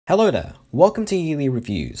Hello there, welcome to Yearly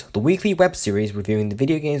Reviews, the weekly web series reviewing the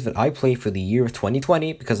video games that I played for the year of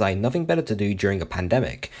 2020 because I had nothing better to do during a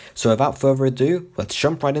pandemic. So without further ado, let's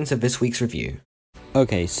jump right into this week's review.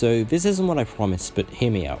 Okay, so this isn't what I promised, but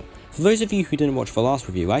hear me out. For those of you who didn't watch the last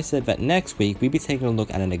review, I said that next week we'd be taking a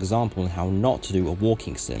look at an example on how not to do a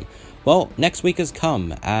walking sim. Well, next week has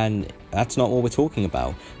come, and that's not what we're talking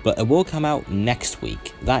about, but it will come out next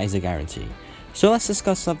week, that is a guarantee. So let's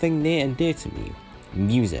discuss something near and dear to me.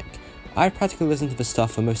 Music. I've practically listened to this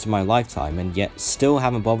stuff for most of my lifetime and yet still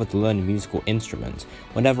haven't bothered to learn a musical instrument.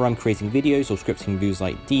 Whenever I'm creating videos or scripting reviews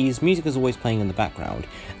like these, music is always playing in the background.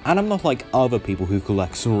 And I'm not like other people who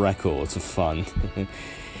collect records for fun.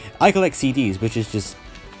 I collect CDs, which is just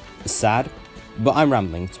sad, but I'm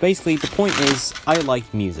rambling. So basically, the point is, I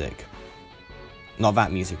like music. Not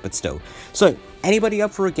that music, but still. So, anybody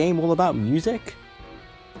up for a game all about music?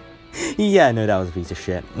 Yeah, no, that was a piece of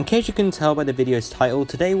shit. In case you couldn't tell by the video's title,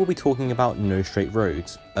 today we'll be talking about No Straight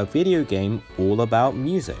Roads, a video game all about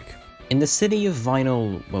music. In the city of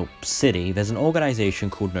City, there's an organisation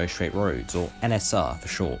called No Straight Roads, or NSR for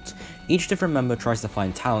short. Each different member tries to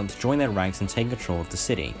find talent to join their ranks and take control of the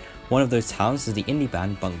city. One of those talents is the indie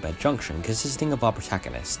band Bunk Bed Junction, consisting of our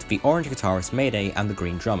protagonist, the orange guitarist Mayday and the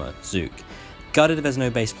green drummer, Zook. Gutted there's no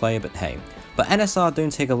bass player, but hey. But NSR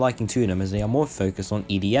don't take a liking to them as they are more focused on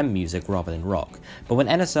EDM music rather than rock. But when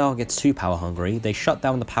NSR gets too power hungry, they shut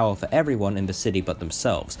down the power for everyone in the city but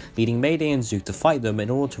themselves, leading Mayday and Zook to fight them in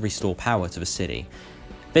order to restore power to the city.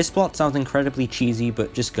 This plot sounds incredibly cheesy,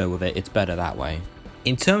 but just go with it, it's better that way.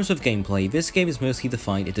 In terms of gameplay, this game is mostly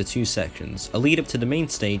defined into two sections, a lead up to the main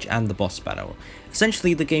stage and the boss battle.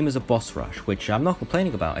 Essentially, the game is a boss rush, which I'm not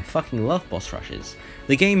complaining about, I fucking love boss rushes.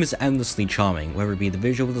 The game is endlessly charming, whether it be the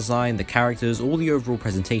visual design, the characters, or the overall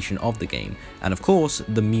presentation of the game, and of course,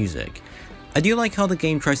 the music. I do like how the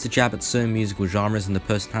game tries to jab at certain musical genres and the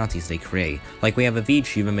personalities they create, like we have a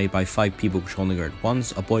VTuber made by 5 people controlling her at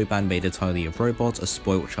once, a boy band made entirely of robots, a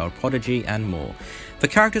spoiled child prodigy, and more. The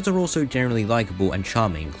characters are also generally likable and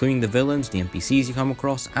charming, including the villains, the NPCs you come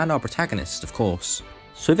across, and our protagonist, of course.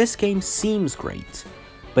 So this game seems great,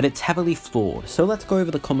 but it's heavily flawed, so let's go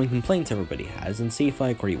over the common complaints everybody has and see if I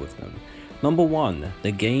agree with them. Number 1,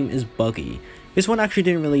 the game is buggy. This one actually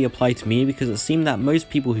didn't really apply to me because it seemed that most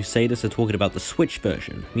people who say this are talking about the Switch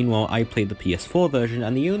version. Meanwhile, I played the PS4 version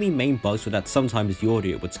and the only main bugs were that sometimes the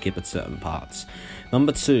audio would skip at certain parts.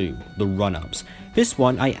 Number 2, the run-ups. This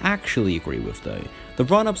one I actually agree with though. The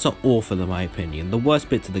run-ups are awful in my opinion, the worst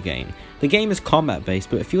bits of the game. The game is combat based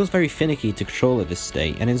but it feels very finicky to control at this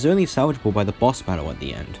state and is only salvageable by the boss battle at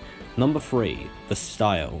the end. Number 3, the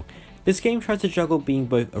style. This game tries to juggle being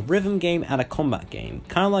both a rhythm game and a combat game,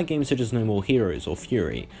 kinda like games such as No More Heroes or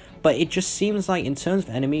Fury, but it just seems like in terms of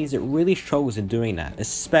enemies it really struggles in doing that,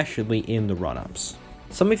 especially in the run-ups.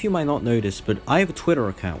 Some of you might not notice, but I have a Twitter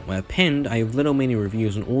account where pinned I have little mini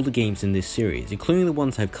reviews on all the games in this series, including the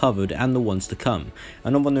ones I've covered and the ones to come,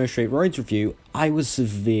 and on the No Straight Roads review, I was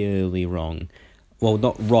severely wrong. Well,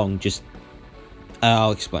 not wrong, just...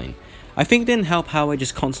 I'll explain. I think it didn't help how I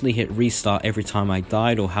just constantly hit restart every time I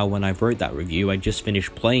died, or how when I wrote that review I just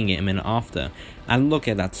finished playing it a minute after, and look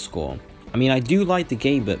at that score. I mean, I do like the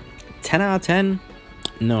game, but 10 out of 10?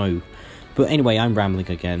 No. But anyway, I'm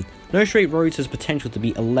rambling again. No Straight Roads has potential to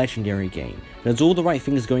be a legendary game. It has all the right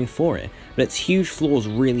things going for it, but its huge flaws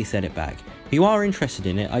really set it back. If you are interested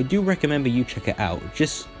in it, I do recommend that you check it out,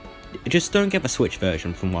 just don't get the Switch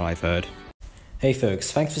version from what I've heard. Hey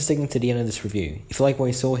folks, thanks for sticking to the end of this review. If you like what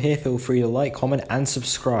you saw here, feel free to like, comment, and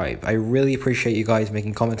subscribe. I really appreciate you guys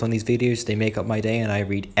making comments on these videos, they make up my day and I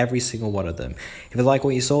read every single one of them. If you like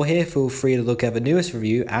what you saw here, feel free to look at the newest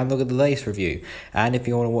review and look at the latest review. And if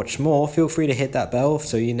you want to watch more, feel free to hit that bell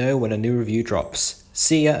so you know when a new review drops.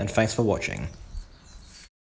 See ya and thanks for watching.